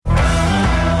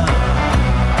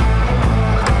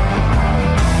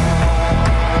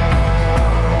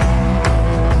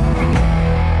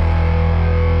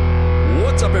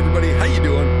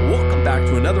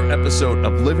episode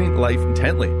of Living Life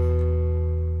Intently.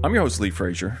 I'm your host, Lee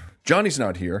Frazier. Johnny's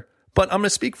not here, but I'm going to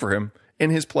speak for him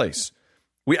in his place.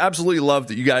 We absolutely love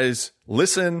that you guys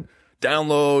listen,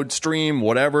 download, stream,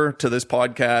 whatever to this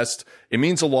podcast. It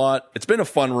means a lot. It's been a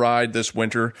fun ride this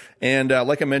winter. And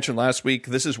like I mentioned last week,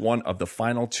 this is one of the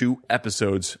final 2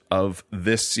 episodes of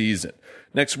this season.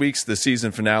 Next week's the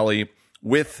season finale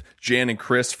with Jan and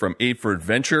Chris from Aid for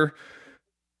Adventure.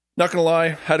 Not going to lie,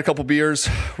 had a couple beers.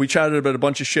 We chatted about a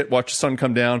bunch of shit, watched the sun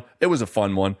come down. It was a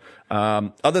fun one.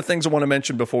 Other things I want to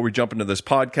mention before we jump into this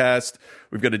podcast.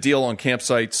 We've got a deal on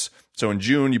campsites. So in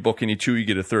June, you book any 2, you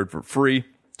get a third for free.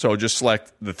 So just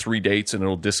select the 3 dates and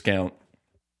it'll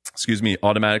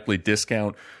automatically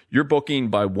discount your booking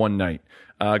by 1 night.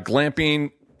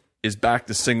 Glamping is back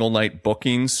to single night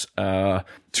bookings.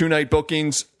 2-night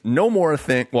bookings, no more a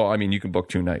thing. Well, I mean, you can book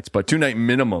 2 nights, but 2-night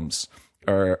minimums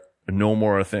are no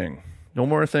more a thing. No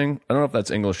more a thing? I don't know if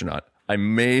that's English or not. I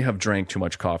may have drank too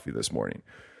much coffee this morning.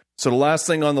 So the last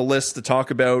thing on the list to talk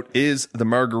about is the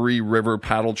Margaree River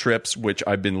paddle trips, which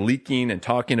I've been leaking and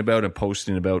talking about and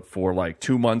posting about for like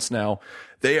 2 months now.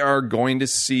 They are going to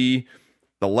see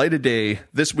the light of day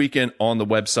this weekend on the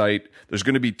website. There's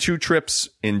going to be 2 trips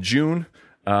in June.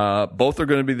 Both are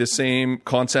going to be the same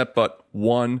concept, but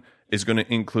one is going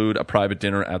to include a private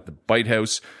dinner at the Bite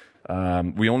House.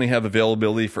 We only have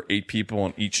availability for 8 people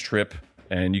on each trip,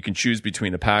 and you can choose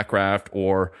between a pack raft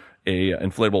or a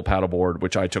inflatable paddleboard,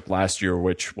 which I took last year,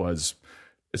 it's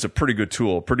a pretty good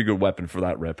tool, pretty good weapon for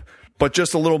that rip. But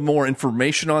just a little more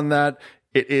information on that.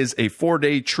 It is a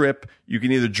 4-day trip. You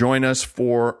can either join us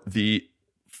for the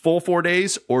full 4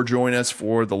 days or join us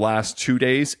for the last 2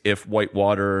 days if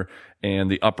Whitewater and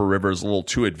the upper river is a little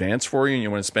too advanced for you and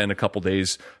you want to spend a couple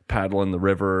days paddling the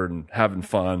river and having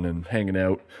fun and hanging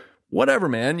out. Whatever,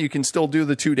 man. You can still do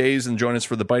the 2 days and join us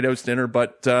for the Bite House dinner,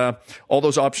 but all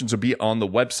those options will be on the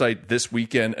website this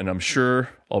weekend, and I'm sure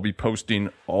I'll be posting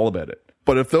all about it.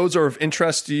 But if those are of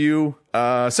interest to you,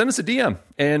 send us a DM,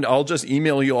 and I'll just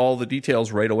email you all the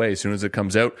details right away as soon as it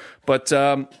comes out. But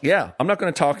yeah, I'm not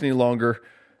going to talk any longer.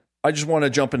 I just want to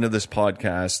jump into this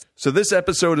podcast. So this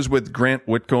episode is with Grant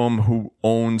Whitcomb, who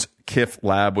owns Kiff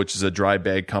Lab, which is a dry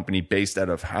bag company based out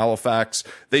of Halifax.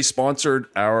 They sponsored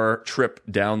our trip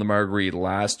down the Margaree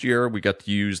last year. We got to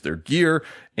use their gear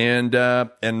and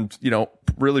you know,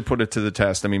 really put it to the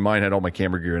test. I mean, mine had all my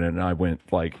camera gear in it, and I went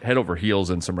like head over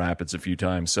heels in some rapids a few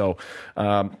times. So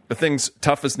the thing's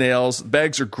tough as nails. The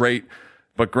bags are great,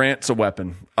 but Grant's a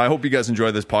weapon. I hope you guys enjoy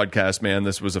this podcast, man.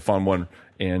 This was a fun one.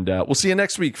 And we'll see you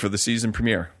next week for the season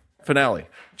premiere. Finale.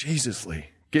 Jesus, Lee.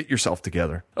 Get yourself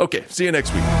together. Okay, see you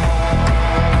next week.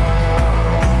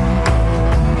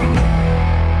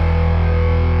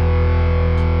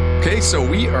 Okay, so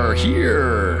we are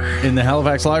here. In the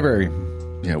Halifax Library.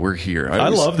 Yeah, we're here. I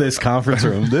love this conference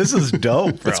room. This is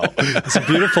dope, bro. It's a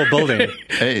beautiful building.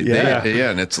 Hey,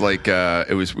 and it's like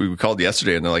we called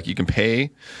yesterday, and they're like, you can pay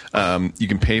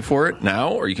for it now,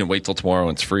 or you can wait till tomorrow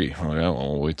and it's free. I'm like,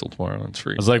 I'll wait till tomorrow and it's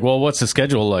free. I was like, well, what's the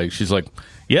schedule like? She's like,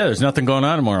 yeah, there's nothing going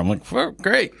on tomorrow. I'm like, well,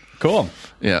 great, cool.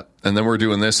 Yeah, and then we're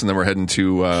doing this, and then we're heading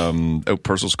to out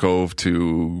Purcell's Cove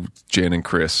to Jan and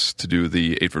Chris to do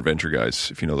the Aid for Adventure guys,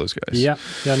 if you know those guys. Yeah,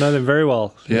 I know them very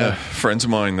well. Yeah, friends of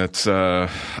mine. That's I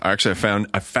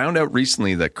found out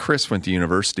recently that Chris went to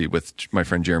university with my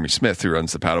friend Jeremy Smith, who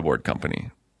runs the paddleboard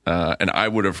company, and I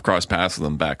would have crossed paths with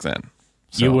him back then.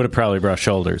 So, you would have probably brushed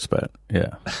shoulders, but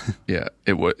yeah, yeah,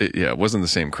 it wasn't the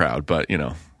same crowd, but you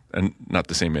know. And not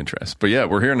the same interest. But yeah,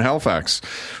 we're here in Halifax.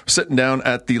 We're sitting down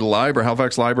at the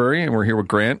Halifax Library, and we're here with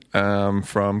Grant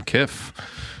from Kiff.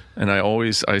 And I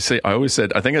always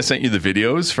said, I think I sent you the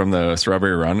videos from the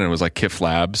Strawberry Run, and it was like Kiff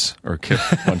Labs or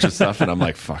Kiff bunch of stuff. And I'm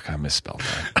like, fuck, I misspelled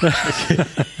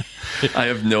that. I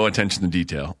have no attention to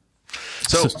detail.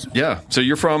 So yeah, so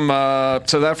you're from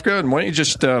South Africa, and why don't you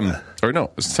just, or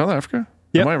no, is it South Africa?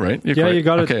 Yep. Am I right? You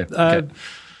got it. Okay.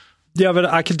 Yeah, but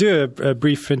I could do a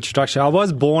brief introduction. I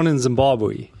was born in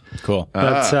Zimbabwe. Cool.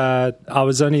 But I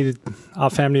was our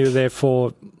family were there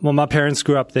my parents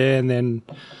grew up there, and then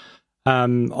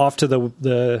after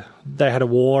they had a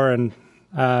war, and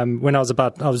when I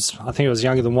think I was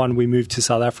younger than 1, we moved to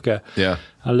South Africa. Yeah.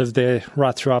 I lived there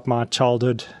right throughout my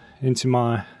childhood into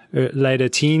my later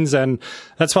teens, and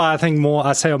that's why I think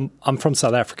I say I'm from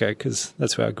South Africa, because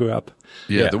that's where I grew up.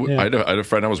 Yeah. I had a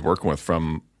friend I was working with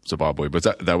from Zimbabwe, but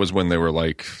that was when they were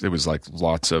like, it was like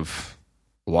lots of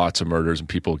lots of murders and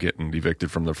people getting evicted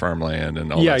from their farmland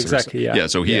and all Yeah, that sort of exactly, stuff. yeah.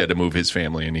 So he had to move his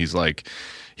family, and he's like,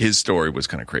 his story was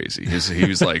kind of crazy. He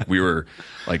was like, we were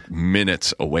like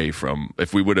minutes away from,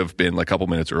 if we would have been like a couple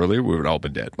minutes earlier, we would all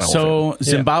been dead. My whole family.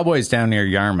 So Zimbabwe's down near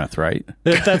Yarmouth, right?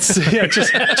 That's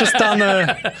just down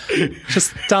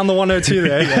the 102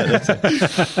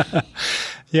 there.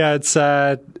 Yeah, it's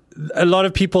a lot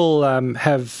of people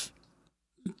have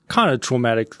kind of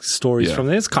traumatic stories from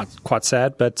there. It's quite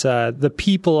sad, but the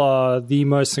people are the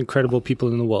most incredible people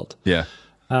in the world. Yeah.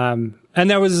 And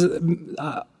that was,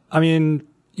 I mean,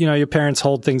 you know, your parents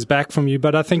hold things back from you,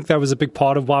 but I think that was a big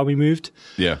part of why we moved.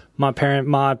 Yeah. My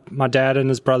dad and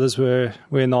his brothers were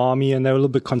in the army, and they were a little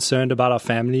bit concerned about our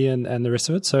family and the rest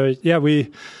of it. So yeah,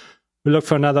 we looked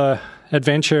for another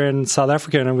adventure in South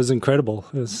Africa, and it was incredible.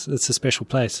 It's a special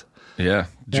place. Yeah.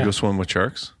 Did you go swim with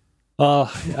sharks?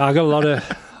 I got a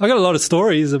lot of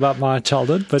stories about my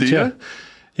childhood, but Do you?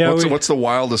 yeah. What's the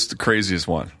wildest, craziest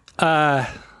one?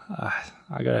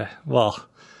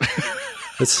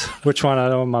 It's which one I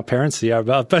don't want my parents to hear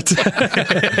about, but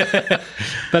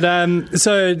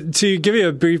so to give you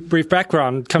a brief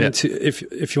background, to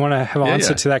if you want to have an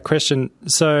answer to that question.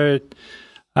 So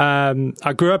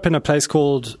I grew up in a place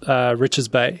called Richards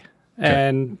Bay,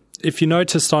 and if you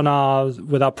noticed with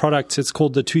our products, it's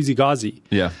called the Tuzigazi.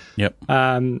 Yeah. Yep.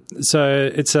 So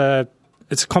it's a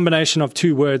combination of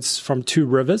two words from two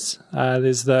rivers.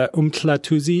 There's the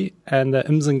Umtla-Tuzi and the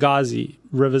Mzangazi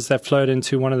rivers that flowed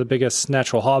into one of the biggest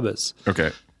natural harbors.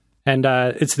 Okay. And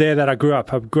it's there that I grew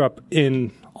up. I grew up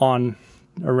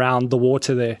around the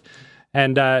water there.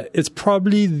 And it's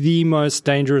probably the most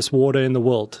dangerous water in the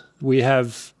world. We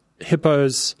have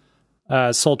hippos,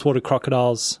 saltwater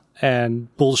crocodiles, and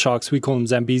bull sharks. We call them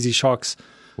Zambezi sharks.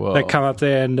 Whoa. That come up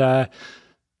there. And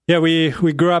we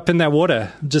grew up in that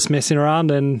water, just messing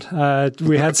around, and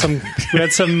we had some,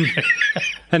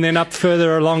 and then up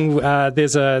further along,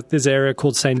 there's an area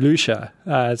called St. Lucia.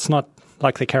 It's not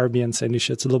like the Caribbean St.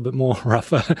 Lucia; it's a little bit more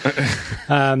rougher.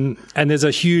 And there's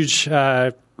a huge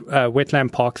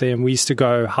wetland park there, and we used to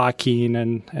go hiking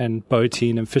and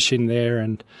boating and fishing there,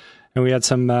 and we had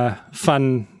some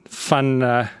fun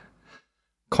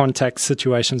contact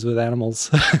situations with animals.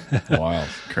 Wow,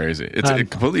 crazy. It's a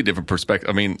completely different perspective.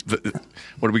 I mean,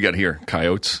 what do we got here?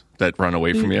 Coyotes that run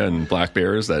away from you and black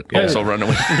bears that also run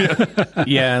away from you.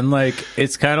 Yeah, and like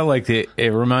it's kind of like it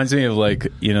reminds me of like,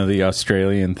 you know, the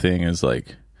Australian thing is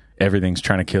like everything's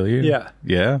trying to kill you. Yeah.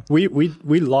 Yeah. We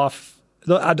laugh.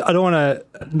 I don't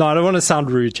want to sound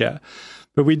rude here.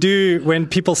 But we do, when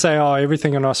people say, "Oh,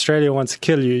 everything in Australia wants to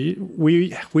kill you,"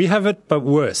 we have it, but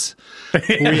worse.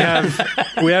 We have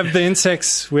the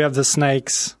insects, we have the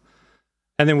snakes,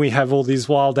 and then we have all these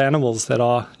wild animals that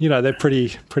are, you know, they're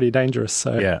pretty dangerous.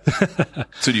 So Yeah.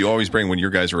 So do you always bring, when your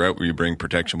guys are out, will you bring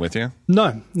protection with you?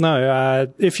 No.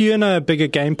 If you're in a bigger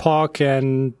game park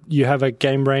and you have a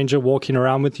game ranger walking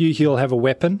around with you, he'll have a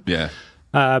weapon. Yeah.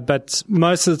 But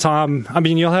most of the time, I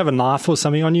mean, you'll have a knife or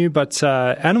something on you, but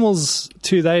animals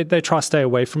too, they try to stay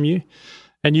away from you.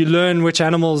 And you learn which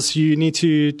animals you need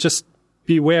to just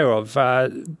be aware of.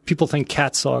 People think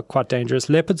cats are quite dangerous.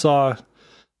 Leopards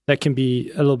they can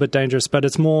be a little bit dangerous, but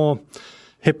it's more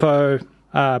hippo,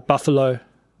 buffalo.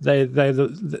 They I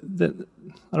don't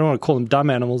want to call them dumb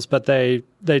animals, but they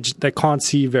can't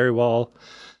see very well.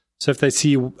 So if they see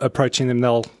you approaching them,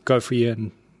 they'll go for you,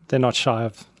 and they're not shy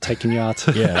of taking you out.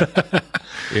 Yeah.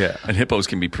 Yeah. And hippos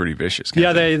can be pretty vicious.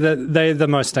 Yeah, they're the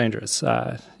most dangerous.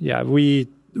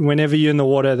 Whenever you're in the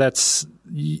water, that's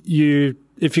you.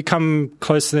 If you come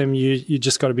close to them, you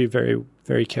just got to be very,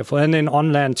 very careful. And then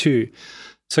on land too.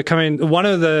 So one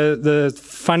of the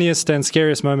funniest and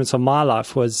scariest moments of my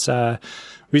life was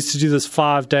we used to do this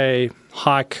 5-day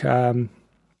hike on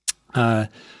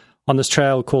this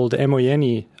trail called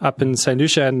Emoyeni up in St.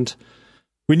 Lucia, and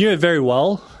we knew it very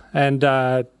well. And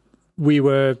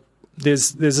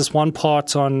there's this one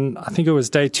part on, I think it was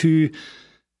day 2.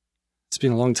 It's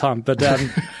been a long time, but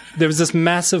there was this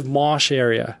massive marsh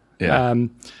area. Yeah. And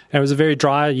it was a very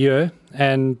dry year.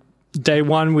 And day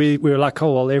 1, we were like,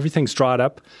 oh, well, everything's dried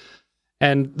up.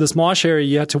 And this marsh area,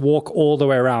 you had to walk all the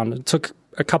way around. It took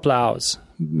a couple of hours,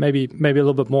 maybe a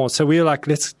little bit more. So we were like,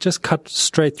 let's just cut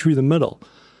straight through the middle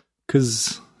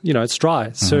because, you know, it's dry.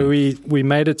 Mm-hmm. So we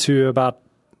made it to about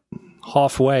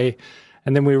halfway,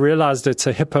 and then we realized it's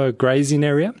a hippo grazing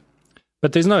area.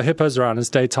 But there's no hippos around. It's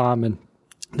daytime, and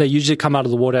they usually come out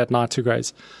of the water at night to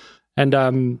graze.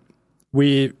 And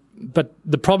but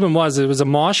the problem was it was a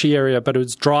marshy area, but it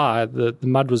was dry. The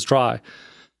mud was dry.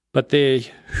 But their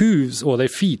hooves or their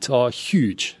feet are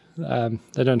huge. They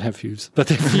don't have hooves, but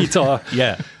their feet are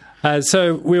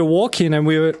So we were walking and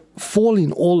we were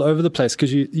falling all over the place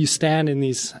because you stand in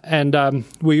these. And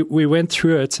we went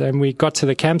through it and we got to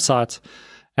the campsite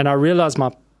and I realized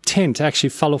my tent actually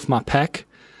fell off my pack.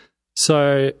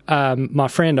 So my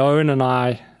friend Owen and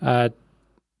I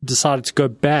decided to go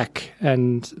back,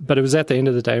 but it was at the end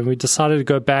of the day, and we decided to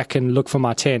go back and look for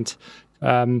my tent.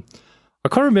 I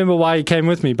can't remember why he came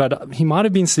with me, but he might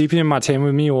have been sleeping in my tent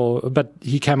with me, but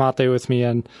he came out there with me,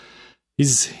 and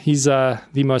he's the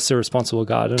most irresponsible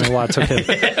guy. I don't know why I took him.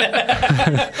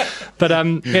 But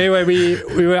anyway,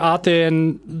 we were out there,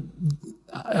 and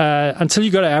until you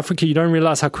go to Africa, you don't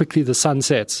realize how quickly the sun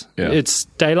sets. Yeah. It's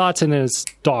daylight and then it's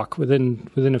dark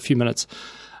within a few minutes.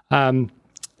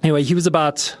 Anyway, he was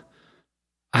about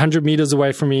 100 meters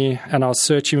away from me, and I was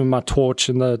searching with my torch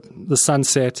in the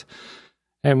sunset.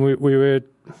 And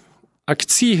I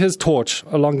could see his torch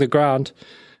along the ground.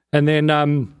 And then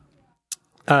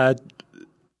out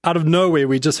of nowhere,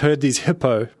 we just heard these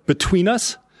hippo between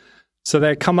us. So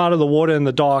they come out of the water in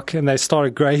the dark and they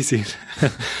started grazing.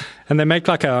 And they make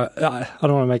like I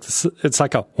don't want to make this, it's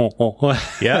like a,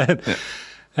 Yeah.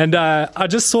 and I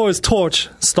just saw his torch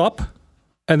stop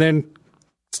and then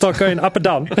start going up and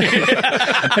down.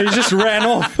 And he just ran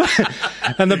off.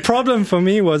 And the problem for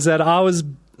me was that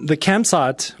the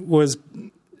campsite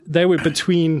they were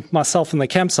between myself and the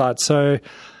campsite. So,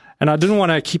 and I didn't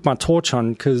want to keep my torch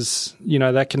on because,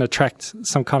 that can attract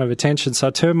some kind of attention. So I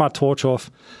turned my torch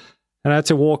off and I had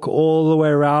to walk all the way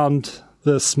around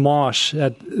this marsh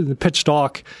at the pitch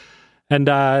dark. And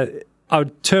I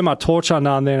would turn my torch on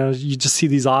now and then, and you just see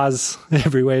these eyes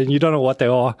everywhere and you don't know what they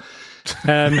are.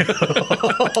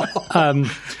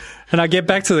 And I get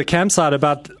back to the campsite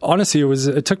honestly,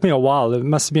 it took me a while. It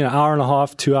must have been an hour and a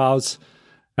half, 2 hours.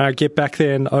 And I get back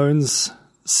there and Owen's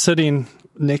sitting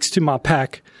next to my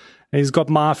pack and he's got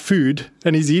my food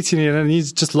and he's eating it and he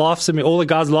just laughs at me. All the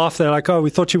guys laugh. They're like, "Oh, we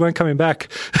thought you weren't coming back."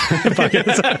 Oh,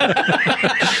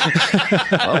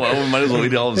 well, we might as well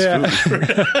eat all his food.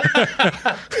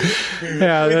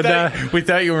 Yeah. We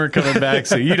thought you weren't coming back,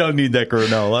 so you don't need that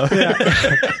granola.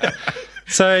 Yeah.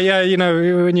 So,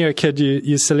 when you're a kid,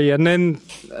 you're silly. And then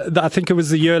I think it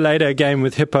was a year later, a game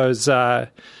with hippos.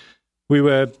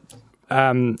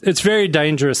 It's very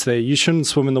dangerous there. You shouldn't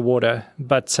swim in the water.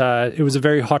 But it was a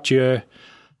very hot year.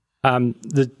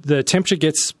 The temperature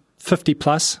gets 50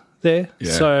 plus there.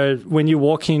 Yeah. So when you're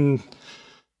walking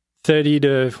 30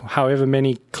 to however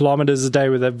many kilometers a day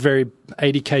with a very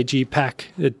 80 kg pack,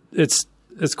 it's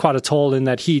quite a toll in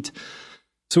that heat.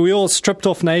 So we all stripped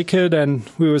off naked and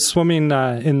we were swimming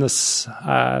in the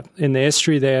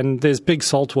estuary there, and there's big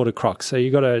saltwater crocs. So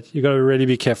you gotta really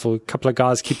be careful. A couple of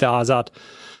guys keep their eyes out.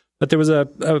 But there was a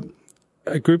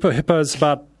group of hippos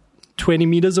about 20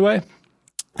 meters away.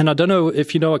 And I don't know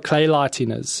if you know what clay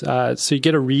lighting is. So you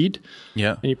get a reed,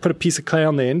 Yeah. and you put a piece of clay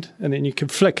on the end, and then you can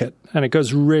flick it, and it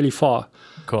goes really far.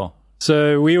 Cool.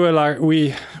 So we were like,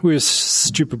 we were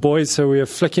stupid boys, so we were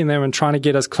flicking them and trying to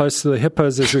get as close to the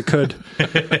hippos as we could.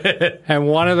 And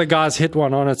one of the guys hit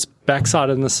one on its backside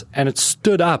and it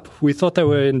stood up. We thought they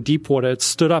were in deep water. It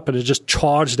stood up and it just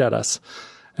charged at us.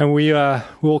 And we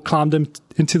all climbed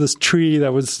into this tree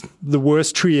that was the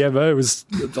worst tree ever. It was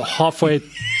halfway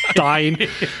dying.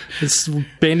 It's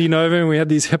bending over, and we had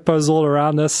these hippos all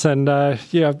around us, and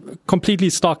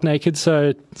completely stark naked.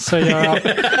 So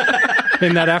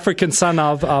in that African sun,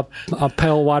 our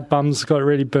pale white bums got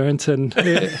really burnt, and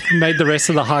it made the rest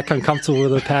of the hike uncomfortable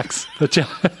with the packs. But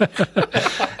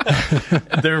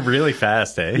They're really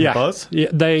fast, eh? Hippos? Yeah,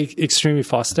 they extremely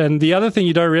fast. And the other thing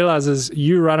you don't realize is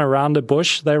you run around a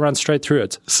bush, they run straight through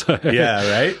it. So Yeah,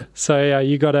 right? So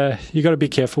you gotta be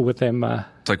careful with them.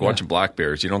 It's like watching black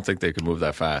bears. You don't think they could move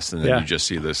that fast, and then you just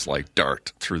see this like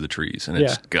dart through the trees, and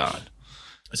it's gone.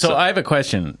 So I have a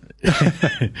question.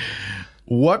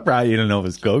 What brought you to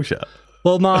Nova Scotia?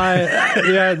 Well, my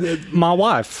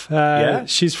wife,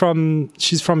 she's from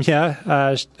here.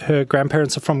 Her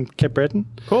grandparents are from Cape Breton.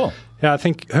 Cool. Yeah, I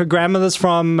think her grandmother's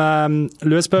from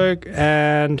Louisburg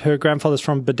and her grandfather's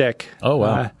from Bedeck. Oh,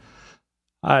 wow.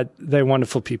 They're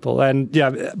wonderful people. And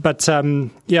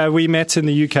we met in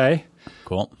the UK.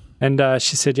 Cool. And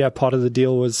she said, part of the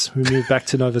deal was we moved back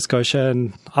to Nova Scotia,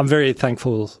 and I'm very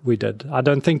thankful we did. I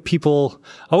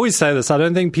always say this, I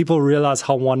don't think people realize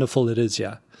how wonderful it is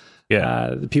here.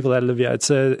 Yeah. The people that live here. It's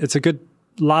a good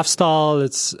lifestyle.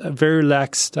 It's very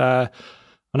relaxed. I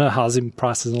know housing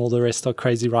prices and all the rest are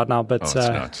crazy right now, but it's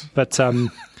nuts.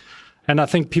 And I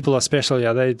think people are special.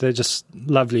 Yeah, they're just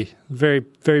lovely, very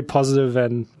very positive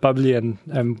and bubbly and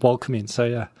welcoming.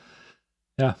 So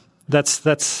yeah,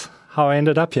 that's how I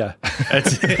ended up here. And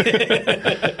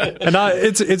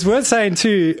it's worth saying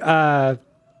too.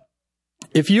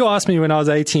 if you asked me when I was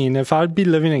 18 if I'd be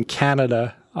living in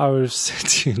Canada, I would have said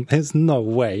to you, there's no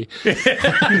way.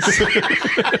 Because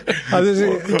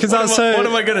what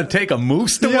am I going to take a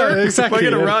moose to work? Exactly. Am I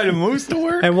going to ride a moose to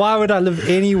work? And why would I live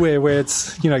anywhere where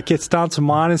it's, it gets down to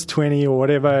minus 20 or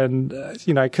whatever? And,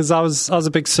 because I was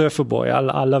a big surfer boy. I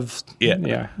love,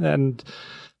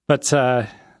 it's a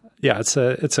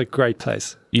great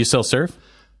place. You still surf?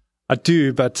 I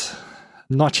do, but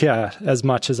not here as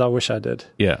much as I wish I did.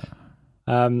 Yeah.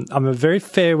 I'm a very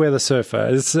fair weather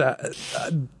surfer.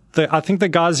 I think the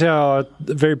guys here are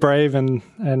very brave and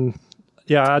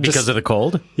because of the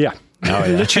cold? Yeah. Oh, yeah.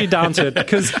 Literally down to it.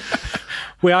 Because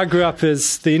where I grew up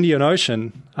is the Indian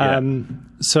Ocean.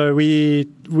 So we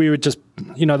would just,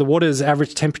 the water's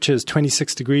average temperature is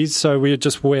 26 degrees. So we would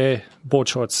just wear board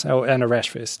shorts and a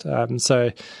rash vest. And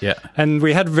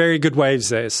we had very good waves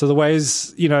there. So the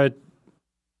waves, the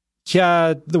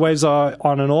waves are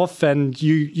on and off, and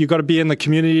you got to be in the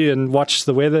community and watch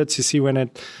the weather to see when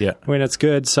it's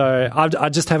good. So I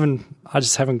just haven't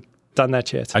done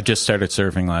that yet. I just started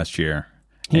surfing last year.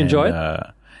 You enjoy it?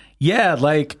 Yeah,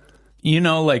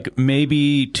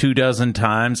 maybe 24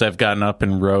 times I've gotten up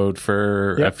and rode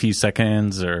for a few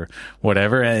seconds or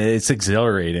whatever. It's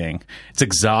exhilarating. It's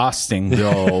exhausting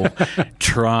though,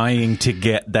 trying to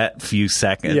get that few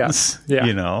seconds.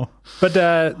 Yeah. But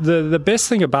the best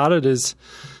thing about it is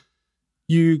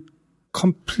you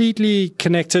completely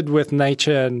connected with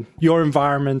nature and your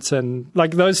environment, and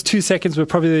those 2 seconds were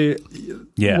probably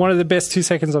one of the best 2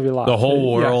 seconds of your life. The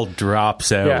whole world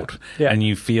drops out and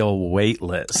you feel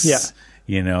weightless. Yeah.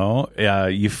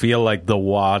 You feel like the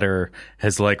water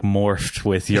has morphed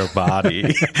with your body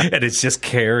and it's just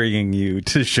carrying you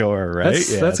to shore, right?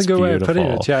 That's a good way of putting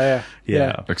it. Yeah.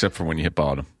 Except for when you hit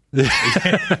bottom.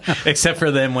 Except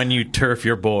for then when you turf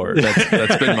your board.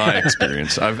 That's been my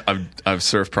experience. I've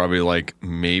surfed probably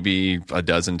maybe a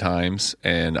dozen times,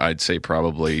 and I'd say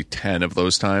probably 10 of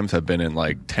those times have been in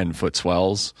 10-foot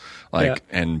swells,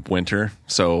 and winter.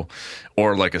 So,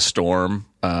 or a storm.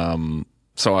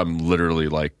 So I'm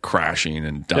literally crashing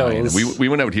and dying. We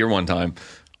went out here one time.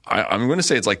 I'm going to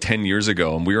say it's 10 years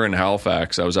ago, and we were in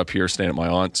Halifax. I was up here staying at my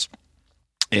aunt's.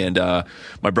 And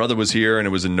my brother was here, and it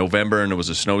was in November, and it was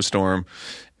a snowstorm,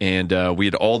 and we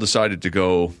had all decided to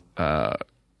go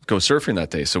surfing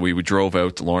that day. So we drove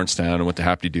out to Lawrencetown and went to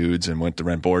Happy Dudes and went to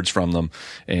rent boards from them.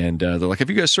 And they're like, "Have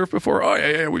you guys surfed before?" "Oh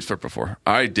yeah, we've surfed before."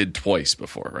 I did twice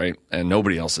before, right? And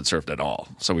nobody else had surfed at all.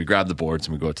 So we grabbed the boards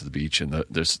and we go out to the beach, and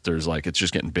there's it's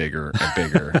just getting bigger and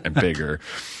bigger and bigger.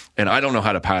 And I don't know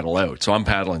how to paddle out. So I'm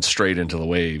paddling straight into the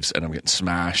waves, and I'm getting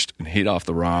smashed and hit off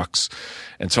the rocks.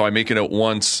 And so I make it out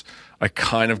once. I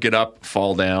kind of get up,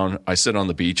 fall down. I sit on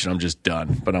the beach, and I'm just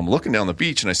done. But I'm looking down the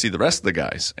beach, and I see the rest of the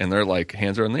guys, and they're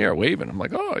hands are in the air waving. I'm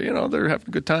like, oh, they're having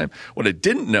a good time. What I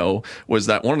didn't know was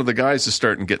that one of the guys is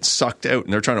starting to get sucked out,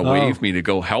 and they're trying to wave me to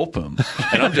go help him.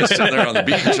 And I'm just sitting there on the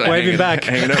beach, waving out,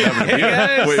 having a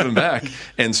beer, waving back.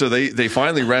 And so they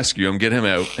finally rescue him, get him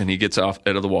out, and he gets off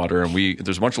out of the water. And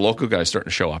there's a bunch of local guys starting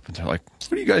to show up, and they're like,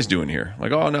 "What are you guys doing here?" I'm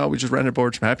like, "Oh no, we just rented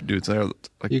boards from Happy Dudes." They're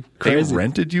like, "They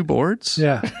rented you boards?"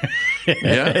 Yeah.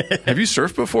 Yeah. Have you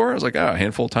surfed before? I was like, a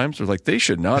handful of times. They're like, "They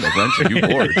should not have rented you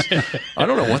boards." I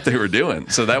don't know what they were doing.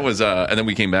 So that was, and then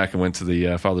we came back and went to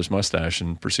the Father's Mustache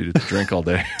and proceeded to drink all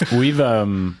day. We have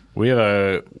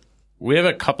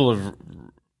a couple of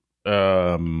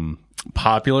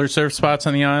popular surf spots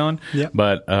on the island. Yep.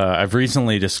 But I've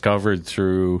recently discovered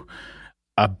through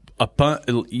I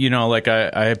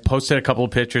posted a couple of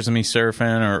pictures of me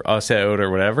surfing or us out or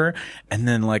whatever, and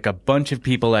then a bunch of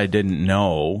people I didn't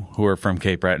know who are from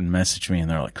Cape Breton messaged me,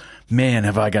 and they're like, "Man,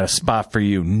 have I got a spot for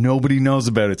you? Nobody knows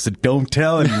about it, so don't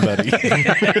tell anybody."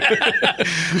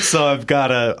 So I've got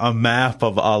a map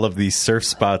of all of these surf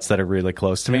spots that are really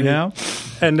close to me now.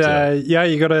 And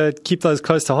you got to keep those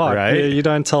close to heart. Right? You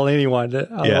don't tell anyone,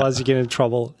 otherwise you get in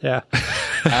trouble. Yeah.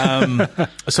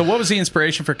 So what was the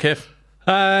inspiration for Kif?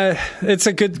 It's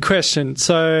a good question.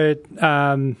 So,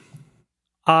 I'm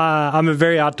a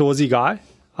very outdoorsy guy.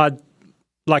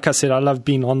 Like I said, I love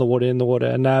being on the water, in the water,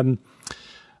 and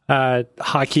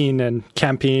hiking and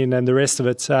camping and the rest of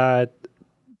it.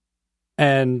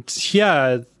 And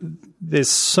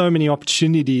there's so many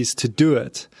opportunities to do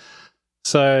it.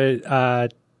 So,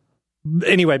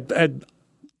 anyway,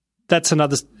 that's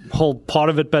another whole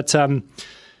part of it. But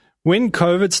when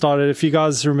COVID started, if you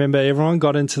guys remember, everyone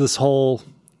got into this whole,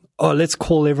 let's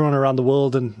call everyone around the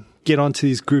world and get onto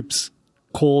these groups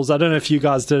calls. I don't know if you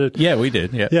guys did it. Yeah, we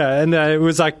did. Yeah. Yeah. And it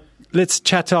was let's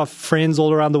chat to our friends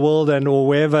all around the world or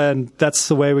wherever, and that's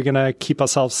the way we're going to keep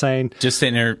ourselves sane. Just to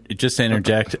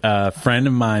interject, a friend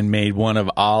of mine made one of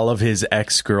all of his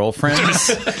ex-girlfriends.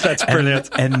 That's brilliant.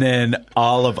 And then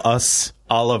all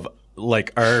of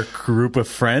like our group of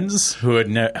friends who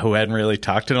hadn't really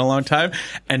talked in a long time,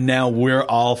 and now we're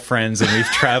all friends and we've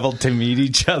traveled to meet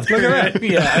each other. Look at that.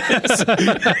 Yeah,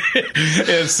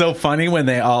 it's so funny when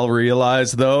they all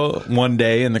realize though one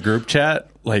day in the group chat,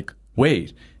 like,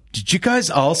 wait, did you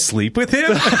guys all sleep with him?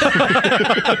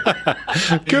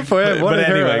 Good for him. But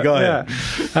anyway, go ahead.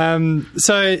 Yeah.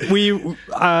 So we,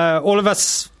 all of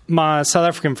us, my South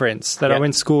African friends that I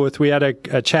went to school with, we had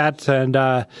a chat, and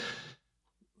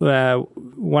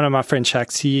one of my friends,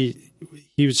 Shax, he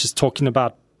was just talking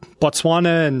about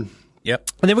Botswana, and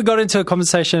then we got into a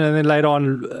conversation, and then later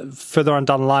on, further on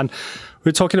down the line, we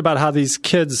were talking about how these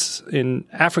kids in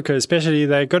Africa, especially,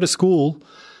 they go to school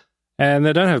and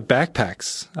they don't have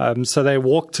backpacks. So they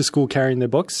walk to school carrying their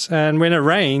books. And when it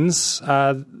rains,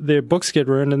 their books get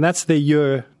ruined, and that's their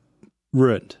year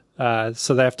ruined.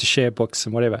 So they have to share books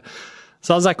and whatever.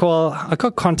 So I was like, well, I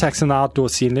got contacts in the outdoor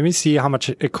scene. Let me see how much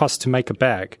it costs to make a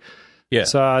bag. Yeah.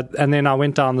 So, and then I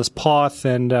went down this path,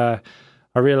 and I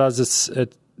realized it's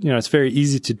very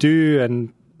easy to do,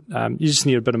 and you just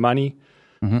need a bit of money.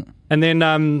 Mm-hmm. And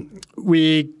then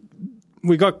we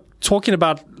got talking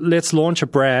about, let's launch a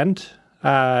brand,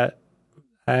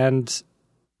 and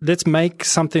let's make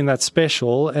something that's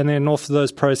special, and then off of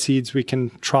those proceeds we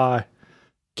can try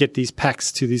get these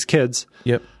packs to these kids.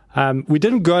 Yep. We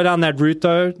didn't go down that route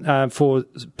though, for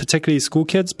particularly school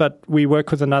kids, but we work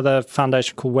with another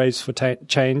foundation called Waves for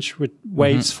Change, with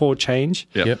Waves for Change.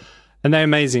 Yep. And they're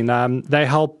amazing. They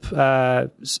help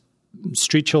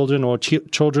street children or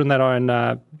children that are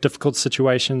in difficult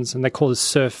situations, and they call it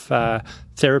surf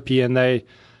therapy, and they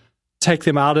take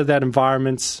them out of that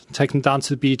environment, take them down to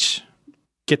the beach,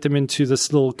 get them into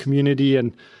this little community,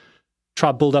 and try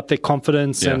to build up their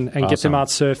confidence and awesome. Get them out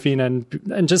surfing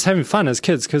and just having fun as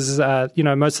kids, because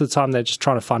most of the time they're just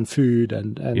trying to find food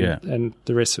and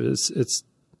the rest of it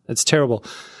it's terrible.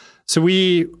 So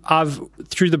I've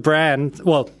through the brand,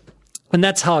 and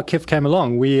that's how KIF came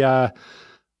along. We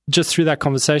just through that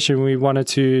conversation, we wanted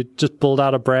to just build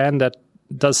out a brand that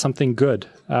does something good.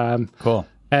 Cool.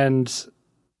 And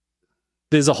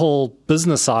there's a whole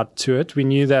business side to it. We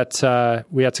knew that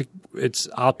it's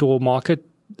outdoor market.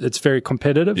 It's very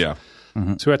competitive. Yeah.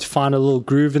 Mm-hmm. So we had to find a little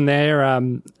groove in there,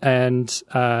 and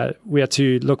we had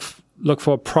to look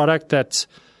for a product that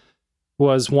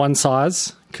was one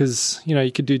size, because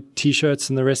you could do T-shirts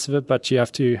and the rest of it, but you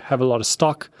have to have a lot of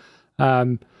stock.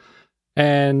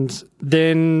 And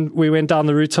then we went down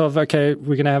the route of, okay,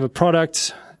 we're going to have a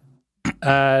product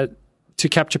to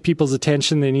capture people's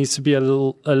attention. There needs to be a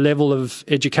level of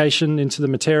education into the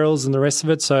materials and the rest of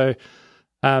it. So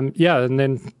and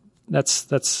then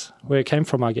that's where it came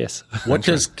from, I guess. What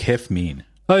does KIF mean?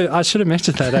 Oh, I should have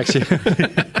mentioned that, actually.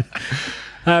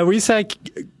 We say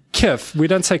KIF. We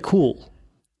don't say cool.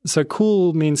 So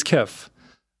cool means KIF.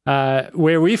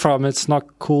 Where we're from, it's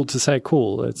not cool to say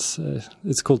cool. It's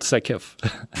cool to say KIF.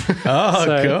 Oh,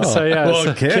 cool. So yeah, well,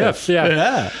 KIF.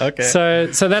 Yeah. Okay.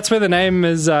 So that's where the name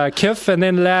is KIF, and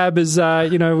then lab is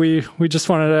we just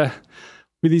wanted to,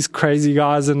 with these crazy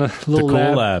guys in a little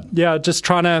lab. Yeah, just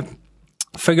trying to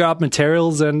figure out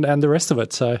materials and the rest of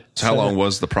it. So how long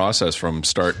was the process from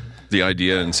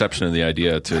inception of the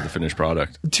idea to the finished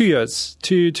product? 2 years,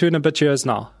 two and a bit years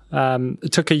now.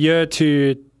 It took a year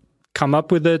to come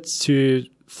up with it, to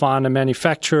find a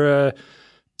manufacturer,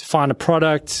 to find a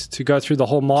product, to go through the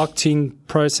whole marketing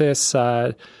process.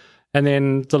 And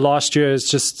then the last year has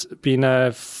just been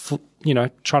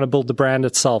trying to build the brand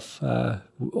itself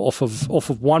off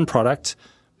of one product.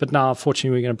 But now,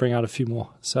 unfortunately, we're going to bring out a few more.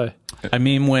 So, I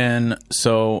mean,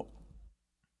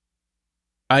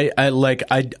 I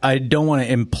don't want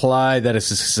to imply that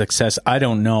it's a success. I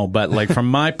don't know, but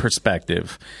from my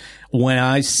perspective, when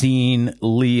I seen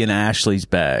Lee and Ashley's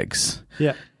bags,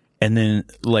 and then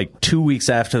 2 weeks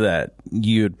after that,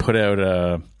 you had put out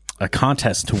a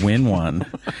contest to win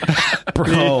one,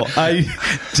 bro. I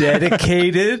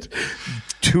dedicated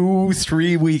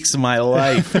 2-3 weeks of my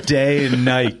life, day and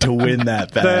night, to win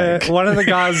that bag. One of the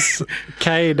guys,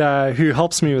 Cade, who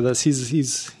helps me with this,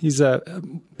 he's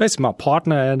basically my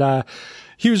partner, and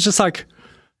he was just like,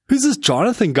 "Who's this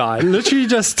Jonathan guy?" Literally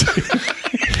just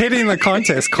hitting the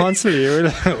contest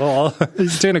constantly. Well,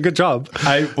 he's doing a good job.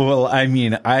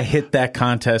 I hit that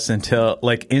contest until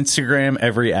Instagram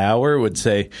every hour would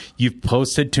say, "You've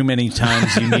posted too many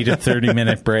times. You need a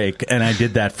 30-minute break." And I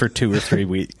did that for 2 or 3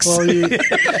 weeks. Well,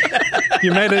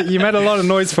 You made a lot of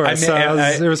noise for us.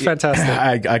 It was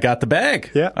fantastic. I got the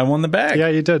bag. Yeah. I won the bag. Yeah,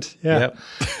 you did. Yeah. Yep.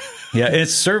 Yeah, it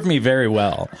served me very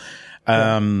well.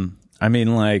 I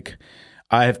mean, like,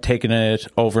 I have taken it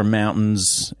over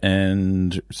mountains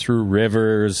and through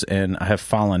rivers, and I have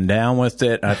fallen down with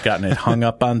it. I've gotten it hung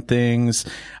up on things.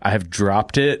 I have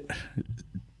dropped it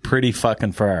pretty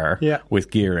fucking far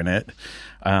with gear in it.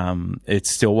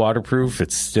 It's still waterproof.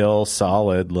 It's still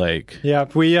solid. Like, yeah,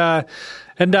 we're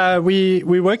working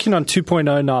on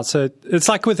 2.0 now. So it's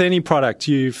like with any product,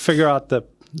 you figure out the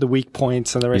weak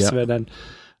points and the rest of it, and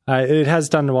it has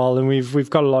done well. And we've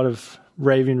got a lot of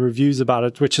raving reviews about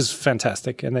it, which is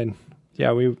fantastic. And then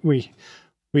we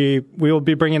will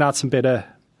be bringing out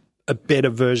a better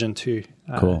version too.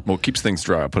 Cool. Well, it keeps things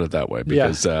dry, I'll put it that way,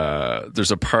 because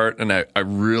there's a part, and I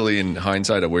really, in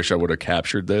hindsight, I wish I would have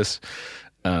captured this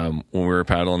when we were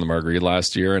paddling the Marguerite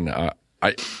last year. And I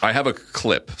have a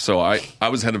clip. So I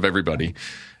was ahead of everybody,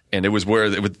 and it was where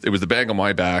it was the bag on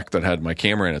my back that had my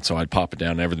camera in it. So I'd pop it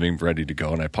down and everything ready to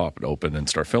go, and I'd pop it open and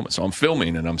start filming. So I'm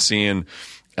filming, and I'm seeing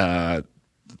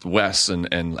Wes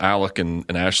and Alec and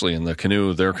Ashley in the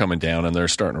canoe. They're coming down and they're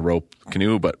starting to rope the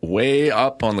canoe. But way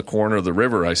up on the corner of the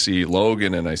river, I see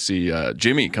Logan and I see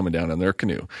Jimmy coming down in their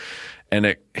canoe. And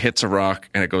it hits a rock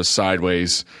and it goes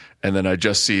sideways. And then I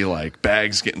just see like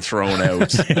bags getting thrown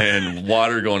out and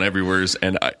water going everywhere.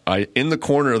 And I in the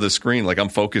corner of the screen, like I'm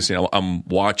focusing, I'm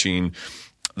watching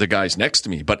the guys next to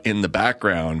me, but in the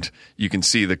background, you can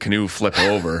see the canoe flip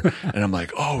over, and I'm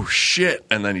like, oh shit.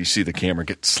 And then you see the camera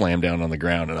get slammed down on the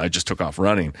ground, and I just took off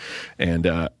running. And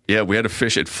we had to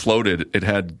fish. It floated. It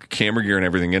had camera gear and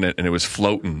everything in it, and it was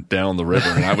floating down the river.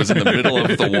 And I was in the middle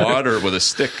of the water with a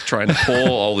stick trying to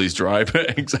pull all these dry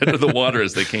bags out of the water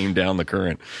as they came down the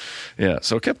current. Yeah,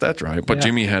 so it kept that dry. But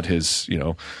Jimmy had his,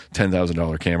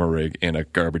 $10,000 camera rig in a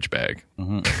garbage bag.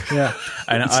 Mm-hmm. Yeah.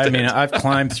 And I mean, I've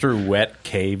climbed through wet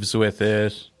caves with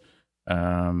it.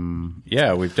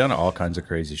 We've done all kinds of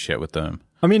crazy shit with them.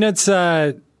 I mean, it's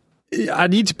I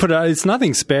need to put it, it's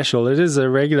nothing special. It is a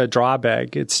regular dry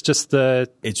bag. It's just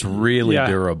it's really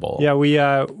durable. Yeah,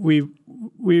 we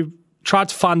tried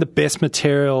to find the best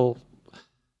material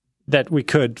that we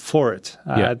could for it.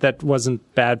 That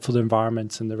wasn't bad for the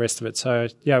environment and the rest of it. So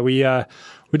we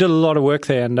did a lot of work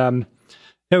there, and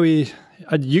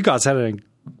you guys had a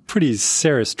pretty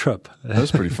serious trip. That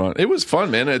was pretty fun. It was fun,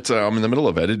 man. It's I'm in the middle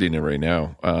of editing it right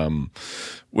now,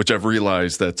 which I've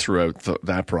realized that throughout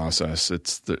that process,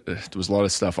 there was a lot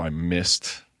of stuff I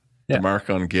missed the mark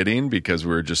on getting because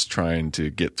we were just trying to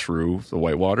get through the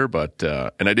whitewater, but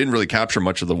and I didn't really capture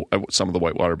much of some of the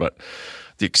whitewater, but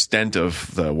the extent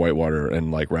of the whitewater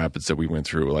and like rapids that we went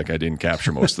through, like I didn't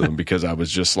capture most of them because I was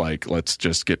just like, let's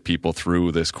just get people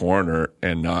through this corner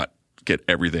and not get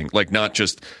everything, like not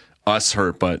just us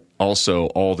hurt, but also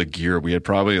all the gear. We had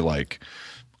probably like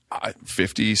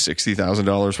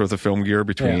 $50,000-$60,000 worth of film gear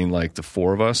between like the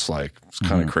four of us. Like it's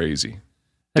kind of crazy.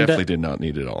 Definitely did not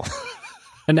need it all.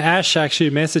 And Ash actually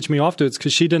messaged me afterwards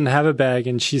because she didn't have a bag,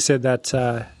 and she said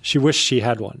that she wished she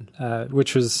had one,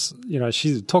 which was,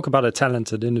 she talk about a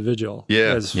talented individual.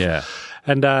 Yeah.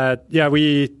 And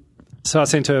so I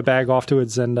sent her a bag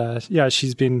afterwards, and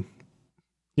she's been,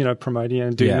 promoting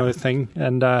and doing her thing.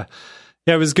 And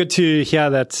it was good to hear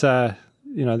that,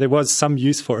 there was some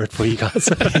use for it for you guys.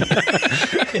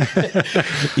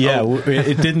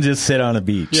 It didn't just sit on a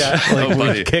beach. Yeah.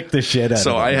 We kicked the shit out of it.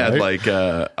 So I had I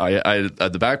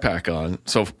had the backpack on.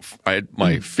 So I had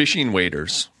my fishing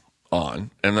waders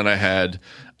on, and then I had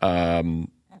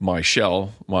my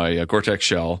shell, my Gore-Tex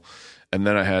shell, and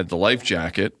then I had the life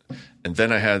jacket, and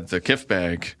then I had the Kif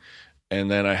bag, and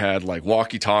then I had like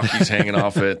walkie-talkies hanging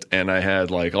off it, and I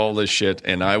had like all this shit,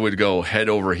 and I would go head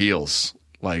over heels.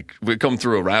 Like we'd come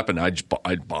through a rapid, and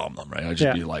I'd bomb them, right? I'd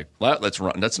just be like, let's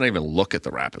run. Let's not even look at the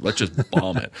rapid. Let's just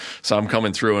bomb it. So I'm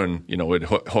coming through, and it'd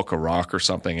hook a rock or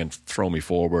something and throw me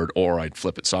forward, or I'd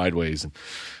flip it sideways, and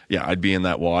I'd be in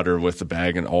that water with the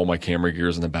bag and all my camera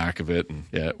gears in the back of it, and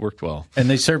it worked well. And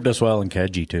they served us well in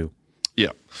Keji too.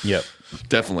 Yeah. Yep.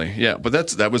 Definitely. Yeah. But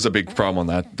that was a big problem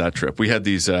on that trip. We had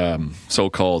these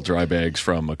so-called dry bags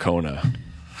from Makona.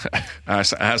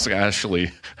 Ask Ashley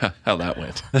how that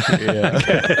went.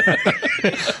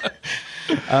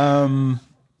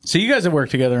 So you guys have worked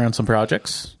together on some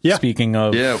projects. Yeah. Speaking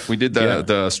of, we did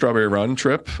the Strawberry Run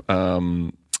trip.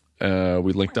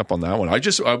 We linked up on that one.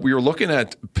 We were looking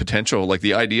at potential, like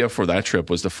the idea for that trip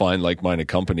was to find like-minded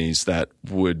companies that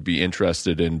would be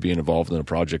interested in being involved in a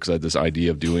project. Because I had this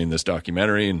idea of doing this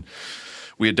documentary, and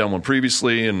we had done one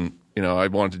previously, and I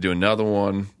wanted to do another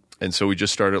one. And so we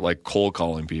just started like cold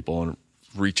calling people and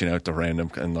reaching out to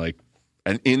random, and like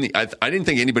And I didn't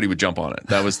think anybody would jump on it.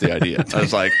 That was the idea. I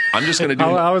was like, I'm just going to do it.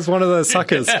 I was one of those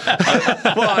suckers.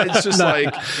 Well, it's just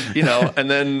like, and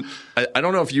then I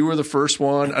don't know if you were the first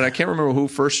one, and I can't remember who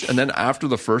first. And then after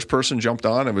the first person jumped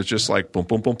on, it was just like boom,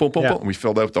 boom, boom, boom, boom, boom. And we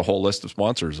filled out the whole list of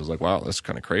sponsors. I was like, wow, that's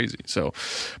kind of crazy. So,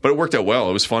 but it worked out well.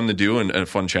 It was fun to do and a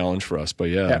fun challenge for us. But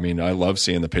yeah, I mean, I love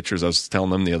seeing the pictures. I was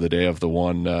telling them the other day of the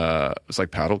one, it was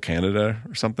like Paddle Canada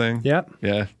or something. Yeah.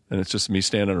 Yeah. And it's just me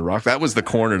standing on a rock. That was the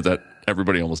corner that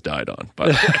everybody almost died on.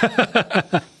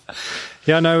 But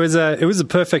yeah, no, it was a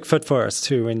perfect fit for us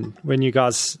too. When you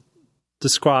guys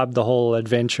described the whole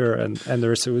adventure and the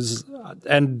rest, it was,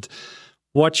 and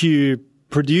what you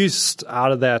produced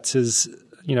out of that is,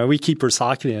 we keep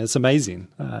recycling it. It's amazing,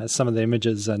 some of the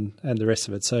images and the rest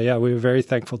of it. So yeah, we were very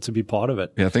thankful to be part of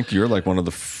it. Yeah, I think you're like one of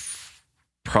the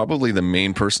probably the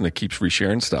main person that keeps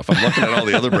resharing stuff. I'm looking at all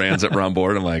the other brands that were on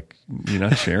board. I'm like, you're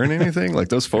not sharing anything? Like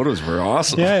those photos were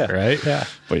awesome. Yeah. Right? Yeah.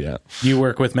 But yeah. You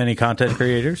work with many content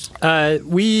creators?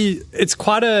 It's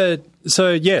quite so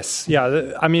yes.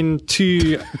 Yeah. I mean,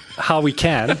 to how we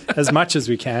can, as much as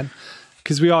we can,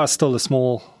 because we are still a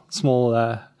small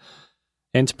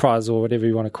enterprise or whatever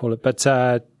you want to call it. But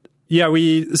so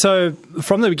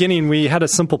from the beginning, we had a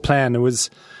simple plan. It was,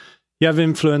 you have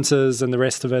influencers and the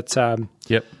rest of it.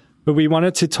 Yep. But we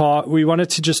wanted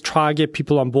to just try to get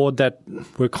people on board that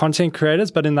were content creators,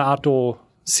 but in the outdoor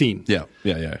scene. Yeah.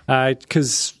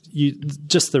 Because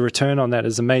just the return on that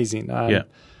is amazing. Yeah.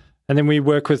 And then we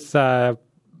work with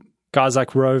guys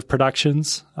like Rove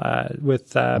Productions,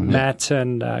 with Matt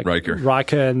and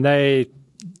Riker, and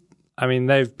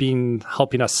they've been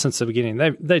helping us since the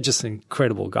beginning. They're just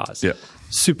incredible guys. Yeah.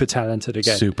 Super talented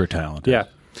again. Super talented. Yeah.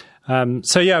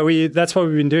 That's what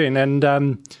we've been doing. And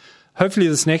hopefully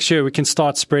this next year we can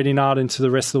start spreading out into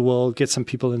the rest of the world, get some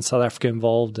people in South Africa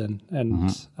involved and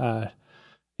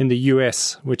in the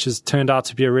US, which has turned out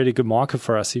to be a really good market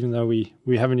for us, even though we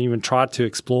haven't even tried to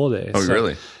explore there. Oh,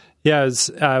 really? Yeah.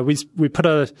 We put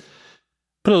a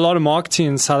lot of marketing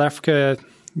in South Africa,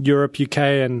 Europe, UK,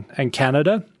 and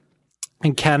Canada.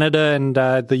 And Canada and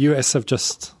the US have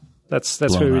just... That's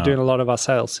where we're doing a lot of our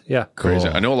sales. Yeah, crazy.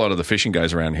 Cool. I know a lot of the fishing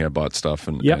guys around here bought stuff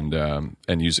and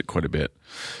use it quite a bit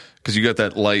because you got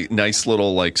that nice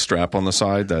little strap on the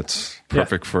side that's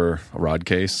perfect for a rod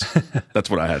case. That's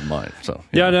what I had in mind. So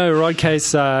rod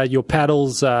case, your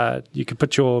paddles. You can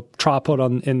put your tripod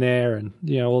in there, and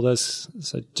all those.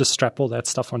 So just strap all that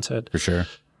stuff onto it for sure.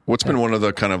 What's been one of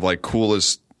the kind of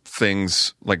coolest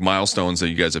things, milestones that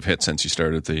you guys have hit since you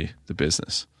started the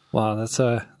business? Wow, that's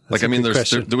a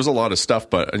there was a lot of stuff,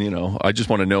 but I just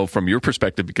want to know from your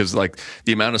perspective because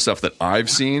the amount of stuff that I've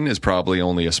seen is probably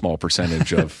only a small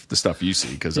percentage of the stuff you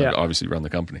see because I obviously run the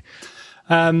company.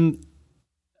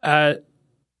 A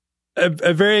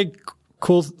very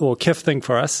cool or KIF thing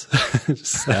for us.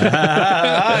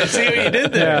 I see what you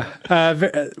did there.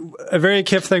 Yeah, a very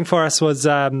KIF thing for us was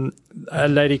a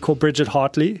lady called Bridget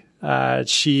Hartley.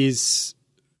 She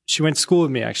went to school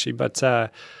with me actually,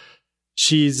 but.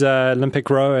 She's an Olympic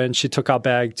rower, and she took our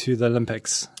bag to the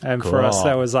Olympics. And for us,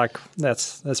 that was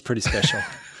that's pretty special.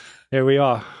 Here we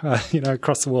are,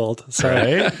 across the world. So,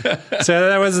 so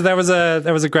that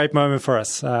was a great moment for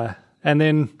us. And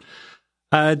then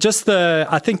I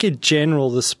think in general,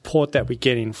 the support that we're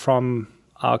getting from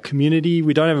our community.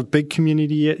 We don't have a big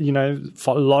community yet,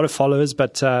 a lot of followers,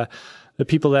 but the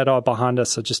people that are behind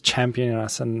us are just championing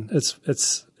us, and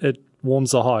it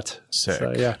warms the heart. Sick.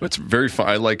 So, yeah. It's very fun.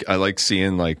 I like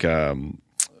seeing I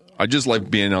just like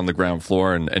being on the ground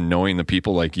floor and knowing the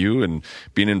people like you and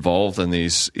being involved in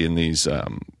these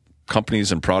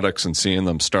companies and products and seeing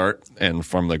them start and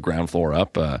from the ground floor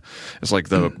up. It's like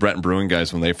the Breton Brewing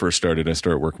guys when they first started. I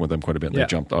started working with them quite a bit. And they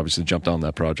jumped on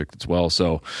that project as well.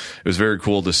 So it was very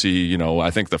cool to see.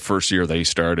 I think the first year they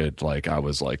started, I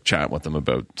was chatting with them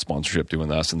about sponsorship, doing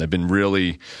this, and they've been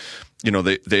really.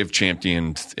 They've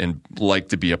championed and like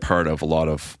to be a part of a lot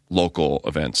of local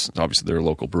events. Obviously, they're a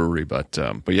local brewery, but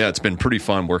yeah, it's been pretty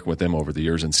fun working with them over the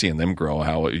years and seeing them grow.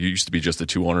 How it used to be just the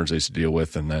two owners they used to deal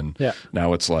with, and then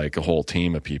now it's a whole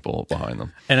team of people behind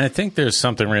them. And I think there's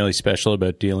something really special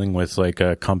about dealing with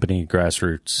a company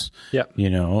grassroots. Yeah,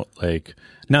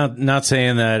 Not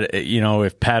saying that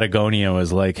if Patagonia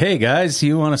was like, "Hey guys,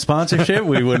 you want a sponsorship?"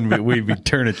 we'd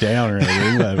turn it down or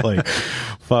anything. But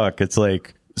fuck, it's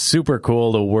super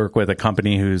cool to work with a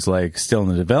company who's still in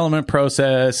the development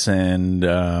process and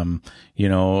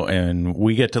and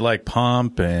we get to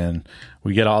pump and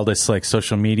we get all this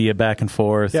social media back and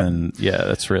forth and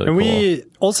that's really cool. We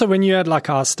also, when you're at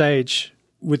our stage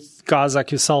with guys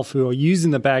like yourself who are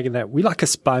using the bag and that, we like a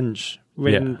sponge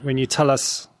when you tell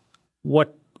us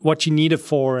what what you need it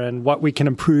for and what we can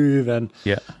improve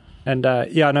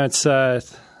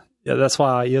that's why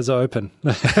our ears are open.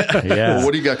 Well,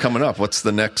 what do you got coming up? What's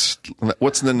the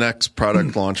next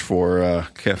product launch for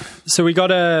KIF? So we're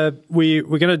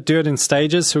gonna do it in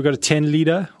stages. So we've got a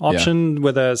 10-liter option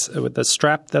with a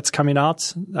strap that's coming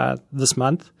out this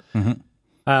month.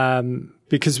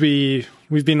 Because we've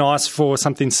been asked for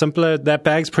something simpler. That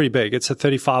bag's pretty big. It's a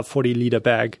 35-40 liter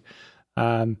bag.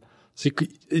 So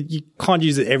you can't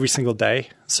use it every single day.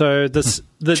 So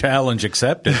the challenge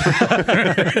accepted.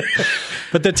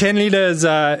 But the 10 liter is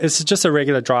it's just a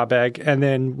regular dry bag, and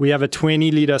then we have a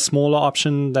 20 liter smaller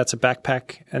option that's a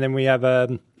backpack, and then we have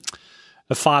a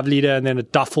 5 liter and then a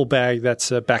duffel bag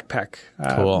that's a backpack,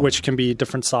 which can be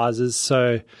different sizes.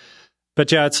 So,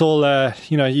 but yeah, it's all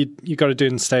you got to do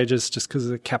it in stages just because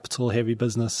of the capital heavy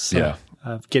business. So,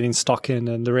 getting stock in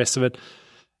and the rest of it,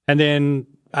 and then.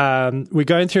 We're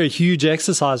going through a huge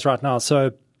exercise right now.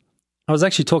 So I was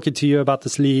actually talking to you about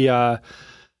this, Lee, the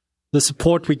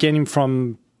support we're getting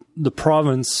from the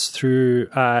province through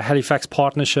Halifax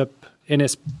Partnership,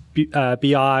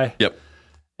 NSBI,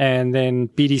 and then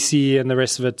BDC and the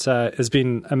rest of it has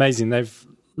been amazing. They've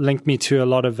linked me to a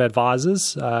lot of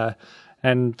advisors,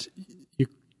 and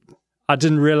I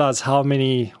didn't realize how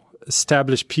many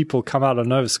established people come out of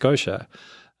Nova Scotia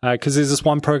because there's this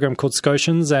one program called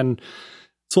Scotians, and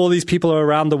so all these people are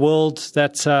around the world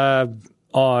that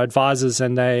are advisors,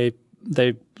 and they're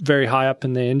very high up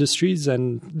in their industries,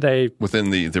 and they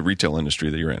within the retail industry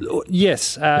that you're in.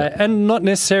 Yes, and not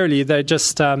necessarily. They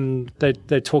just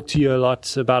they talk to you a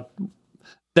lot about.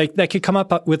 They could come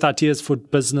up with ideas for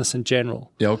business in general.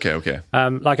 Yeah. Okay.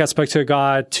 Like I spoke to a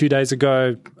guy 2 days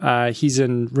ago. He's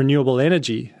in renewable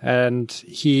energy, and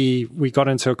we got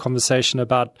into a conversation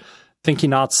about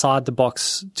thinking outside the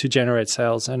box to generate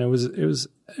sales, and it was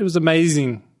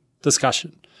amazing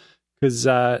discussion because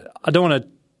I don't want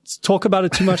to talk about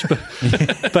it too much,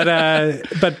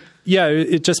 but yeah,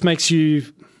 it just makes you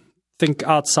think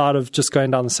outside of just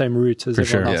going down the same route as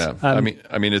everyone else. Yeah,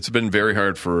 I mean, it's been very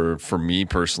hard for me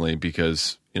personally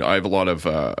because I have a lot of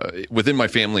within my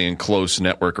family and close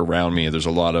network around me. There's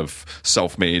a lot of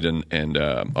self-made and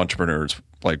entrepreneurs.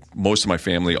 Like most of my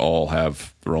family all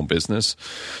have their own business.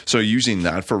 So using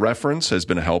that for reference has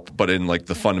been a help, but in like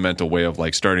the fundamental way of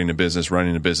like starting a business,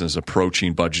 running a business,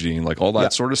 approaching budgeting, like all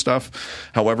that sort of stuff.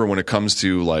 However, when it comes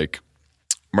to like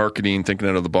marketing, thinking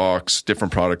out of the box,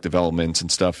 different product developments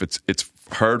and stuff, it's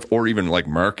hard, or even like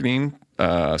marketing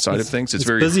side of things. It's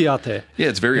very busy out there. Yeah,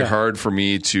 it's very hard for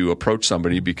me to approach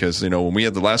somebody because, when we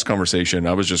had the last conversation,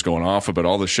 I was just going off about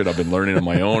all the shit I've been learning on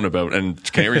my own about, and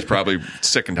Canary's probably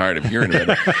sick and tired of hearing about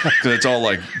it because it's all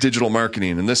like digital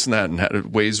marketing and this and that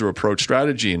and ways to approach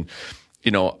strategy. And,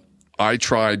 I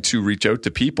tried to reach out to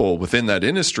people within that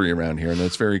industry around here, and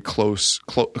it's very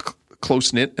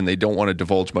close-knit, and they don't want to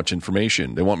divulge much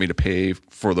information. They want me to pay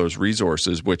for those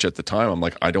resources, which at the time I'm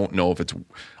like, I don't know if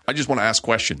I just want to ask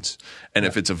questions. And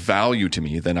if it's of value to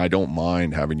me, then I don't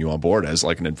mind having you on board as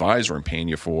like an advisor and paying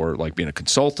you for like being a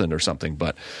consultant or something.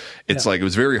 But it's like, it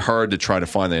was very hard to try to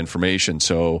find the information.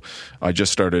 So I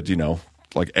just started,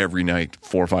 like every night,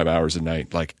 4 or 5 hours a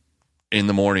night, like in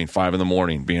the morning, 5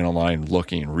 a.m, being online,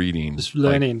 looking, reading, just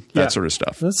learning, that sort of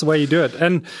stuff. That's the way you do it.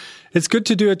 And it's good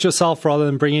to do it yourself rather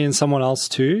than bringing in someone else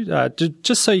too,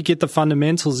 just so you get the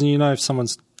fundamentals and if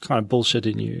someone's kind of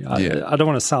bullshitting you. I don't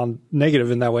want to sound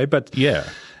negative in that way, but yeah.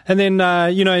 And then,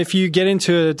 if you get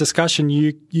into a discussion,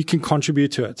 you can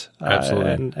contribute to it.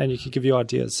 Absolutely. And you can give your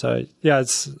ideas. So yeah,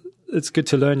 it's good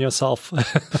to learn yourself.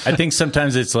 I think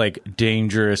sometimes it's like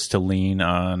dangerous to lean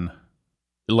on,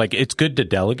 like it's good to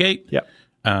delegate. Yeah.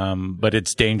 But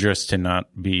it's dangerous to not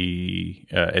be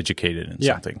educated in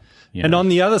something. And on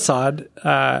the other side,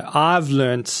 I've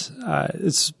learned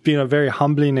it's been a very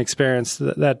humbling experience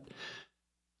that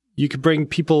you could bring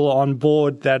people on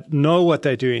board that know what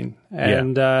they're doing,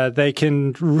 and they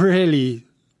can really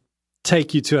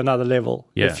take you to another level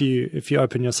if you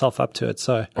open yourself up to it.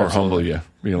 So or humble you,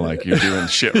 being like you're doing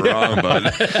shit wrong,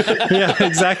 bud. Yeah,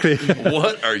 exactly.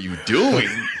 What are you doing?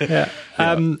 Yeah.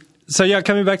 So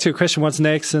coming back to your question, what's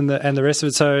next and the rest of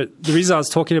it. So the reason I was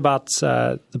talking about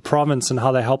the province and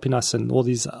how they're helping us and all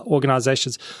these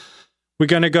organizations, we're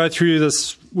going to go through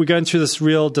this. We're going through this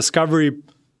real discovery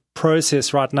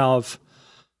process right now of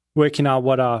working out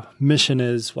what our mission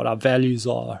is, what our values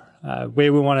are,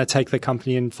 where we want to take the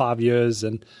company in 5 years,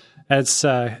 and it's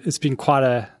been quite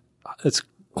an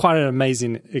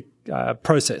amazing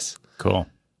process. Cool.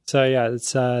 So it's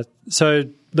so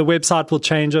the website will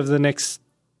change over the next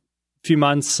few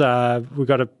months. We've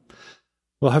got a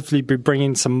we'll hopefully be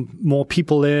bringing some more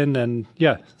people in, and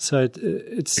so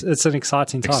it's an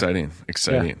exciting time.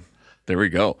 Exciting. Yeah. There we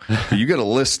go. You got a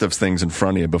list of things in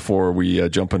front of you before we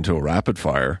jump into a rapid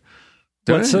fire.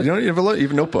 You have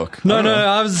a notebook. No,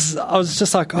 I was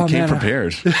just like, oh, came man.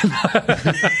 prepared.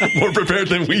 More prepared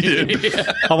than we did.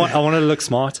 Yeah. I wanted to look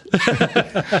smart.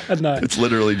 No. It's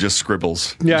literally just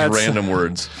scribbles. Yeah, just random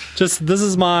words. Just this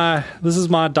is my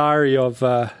diary of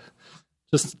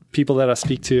just people that I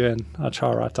speak to, and I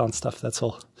try to write down stuff. That's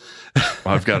all.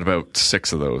 I've got about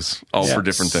 6 of those, all for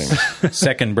different things.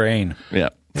 Second brain. Yeah.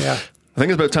 Yeah. I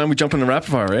think it's about time we jump into rapid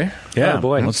fire, eh? Yeah. Oh,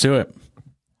 boy. Let's do it.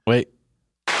 Wait.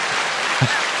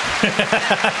 Look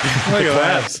at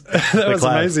that. That was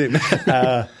amazing.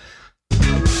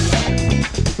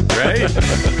 Right?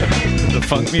 The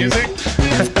funk music.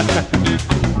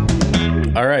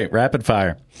 All right, rapid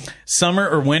fire. Summer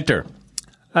or winter?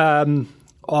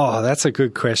 Oh, that's a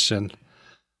good question.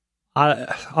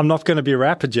 I'm not going to be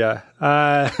rapid, yeah.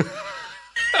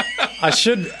 I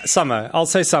should summer. I'll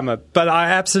say summer, but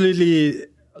I absolutely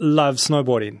love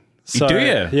snowboarding. So, do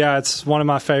you? Yeah, it's one of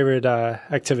my favorite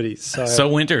activities. So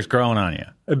winter's growing on you.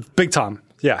 Big time.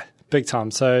 Yeah, big time.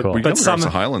 So, Well, you but come across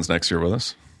the Highlands next year with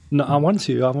us. No, I wanted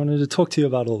to talk to you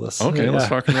about all this. Okay, let's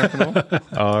talk rock and roll.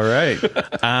 All right.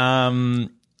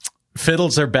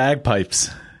 Fiddles or bagpipes?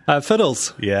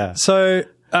 Fiddles. Yeah. So,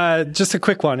 just a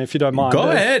quick one, if you don't mind. Go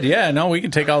ahead. Yeah, no, we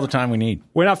can take all the time we need.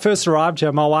 When I first arrived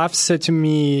here, my wife said to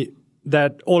me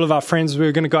that all of our friends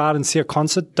were going to go out and see a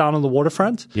concert down on the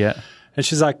waterfront. Yeah. And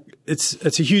she's like,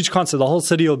 it's a huge concert. The whole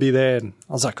city will be there. And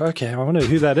I was like, okay, I wonder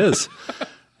who that is.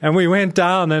 And we went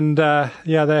down, and they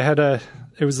had it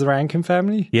was the Rankin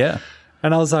family. Yeah.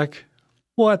 And I was like,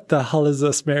 what the hell is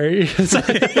this, Mary?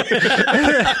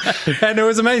 And it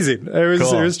was amazing.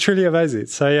 It was truly amazing.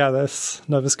 So yeah, that's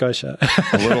Nova Scotia.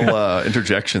 A little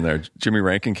interjection there. Jimmy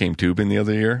Rankin came tubing the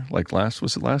other year,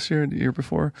 was it last year, the year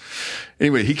before?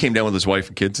 Anyway, he came down with his wife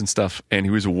and kids and stuff, and he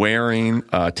was wearing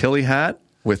a Tilly hat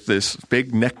with this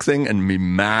big neck thing and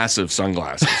massive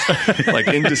sunglasses, like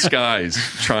in disguise,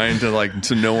 trying to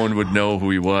so no one would know who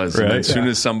he was. Right. And as soon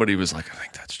as somebody was like, I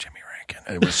think that's Jimmy Rankin,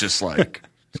 and it was just like,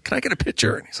 can I get a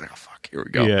picture? And he's like, oh fuck, here we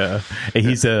go. Yeah.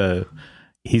 He's a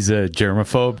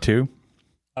germaphobe too.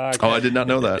 Okay. Oh, I did not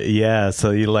know that. Yeah, so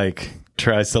he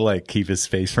tries to keep his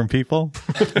face from people.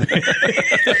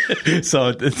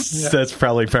 So that's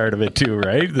probably part of it too,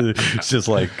 right? It's just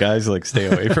guys, stay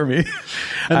away from me.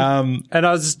 And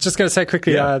I was just going to say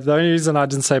quickly, the only reason I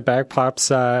didn't say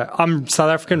bagpipes, I'm South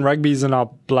African, rugby's in our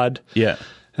blood. Yeah.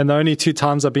 And the only 2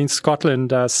 times I've been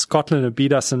to Scotland have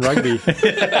beat us in rugby,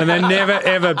 and they never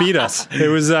ever beat us.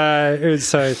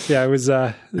 It's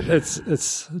a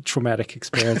traumatic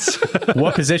experience.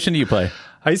 What position do you play?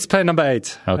 I used to play number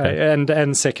 8, okay,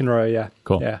 and second row. Yeah,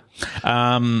 cool. Yeah,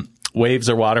 waves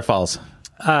or waterfalls?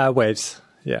 Waves.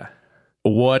 Yeah.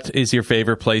 What is your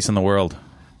favorite place in the world?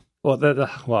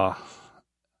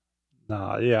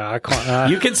 No, yeah, I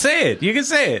can't. You can say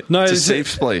it. No, it's a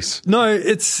safe place. No,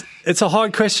 it's a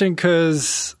hard question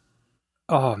because,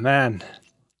 oh man,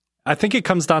 I think it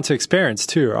comes down to experience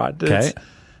too, right? Okay.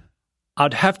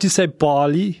 I'd have to say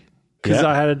Bali because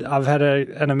I've had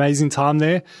an amazing time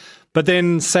there, but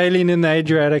then sailing in the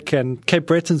Adriatic and Cape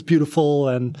Breton's beautiful,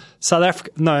 and South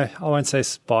Africa. No, I won't say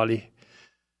Bali.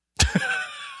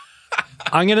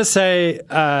 I'm gonna say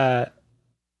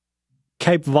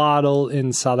Cape Vidal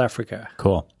in South Africa.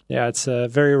 Cool. Yeah, it's a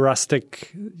very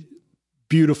rustic,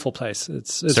 beautiful place.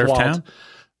 It's Surf wild. town?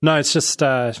 No, it's just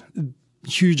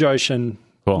huge ocean,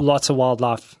 lots of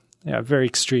wildlife. Yeah, very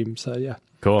extreme. So yeah.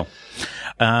 Cool.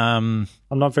 I'm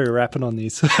not very rapid on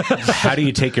these. How do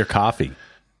you take your coffee?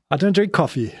 I don't drink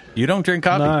coffee. You don't drink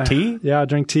coffee? No. Tea? Yeah, I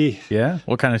drink tea. Yeah?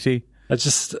 What kind of tea? It's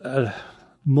just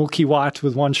milky white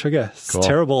with 1 sugar. It's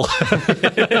terrible.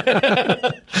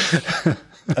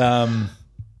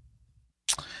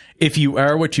 If you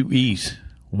are what you eat,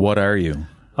 what are you?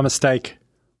 I'm a steak.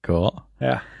 Cool.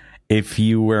 Yeah. If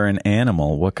you were an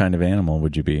animal, what kind of animal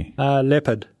would you be?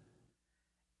 Leopard.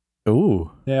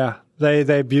 Ooh. Yeah.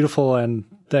 They're beautiful and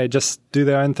they just do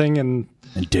their own thing and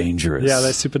dangerous. Yeah,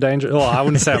 they're super dangerous. Well, I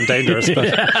wouldn't say I'm dangerous, but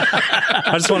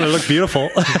I just want to look beautiful.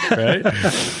 Right?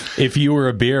 If you were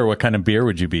a beer, what kind of beer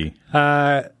would you be?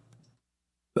 A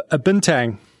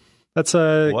bintang.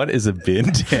 What is a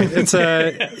bintang? It's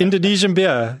a Indonesian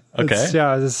beer. Okay.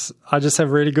 I just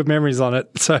have really good memories on it.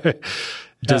 So,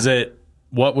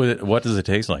 what does it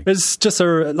taste like? It's just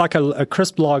a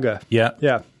crisp lager. Yeah.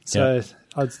 Yeah. So,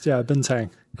 bintang.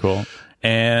 Cool.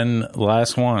 And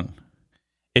last one.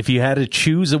 If you had to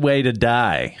choose a way to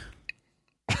die,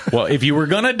 well, if you were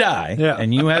going to die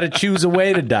and you had to choose a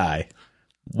way to die,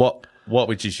 what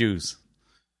would you choose?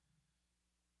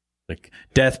 Like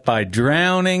death by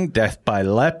drowning, death by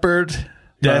leopard,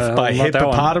 death by not that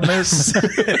one. hippopotamus.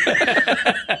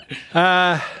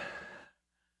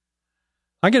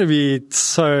 I'm going to be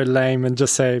so lame and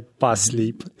just say by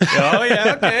sleep. Oh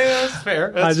yeah, okay, that's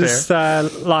fair. That's fair.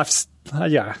 Life's,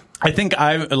 yeah. I think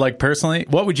personally,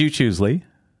 what would you choose, Lee?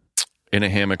 In a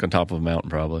hammock on top of a mountain,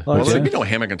 probably. Oh, Well, okay. there'd be no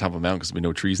hammock on top of a mountain because there'd be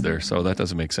no trees there, so that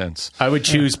doesn't make sense. I would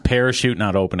choose parachute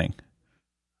not opening.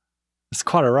 It's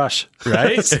quite a rush.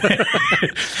 Right?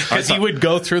 Because you would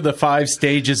go through the 5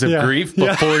 stages of Yeah. grief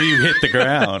before you hit the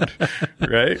ground.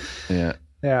 Right? Yeah.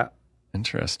 Yeah.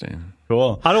 Interesting.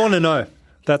 Cool. I don't want to know.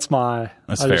 That's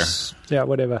fair. Yeah,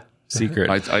 whatever. Secret.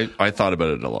 I thought about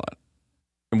it a lot.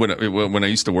 When I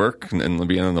used to work and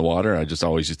be in the water, I just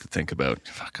always used to think about,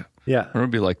 fuck, Yeah. what would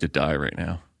it be like to die right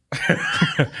now?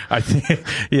 I think,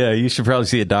 yeah, you should probably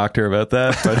see a doctor about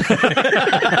that.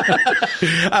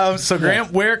 But so,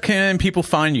 Grant, where can people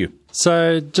find you?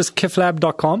 So just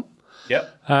kiflab.com.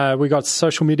 Yep. We got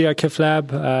social media,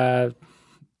 kiflab,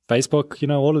 Facebook,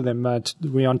 all of them.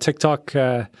 We on TikTok.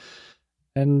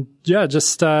 And yeah,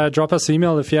 just drop us an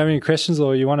email if you have any questions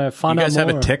or you want to find out more. You guys have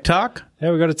a TikTok?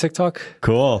 Yeah, we got a TikTok.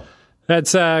 Cool.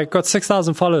 It's got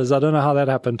 6,000 followers. I don't know how that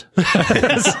happened.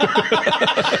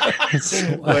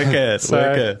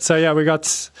 Wicked. So yeah, we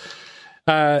got.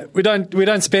 We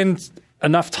don't spend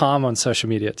enough time on social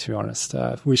media, to be honest.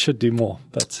 We should do more,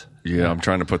 but Yeah, I'm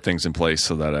trying to put things in place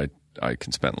so that I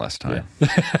can spend less time.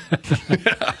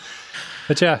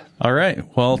 but yeah, All right.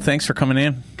 Well, thanks for coming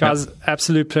in. guys,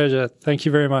 absolute pleasure. Thank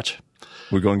you very much.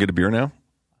 We go and get a beer now?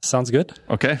 Sounds good.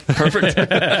 Okay,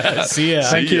 perfect. See ya.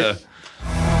 Thank you. See ya.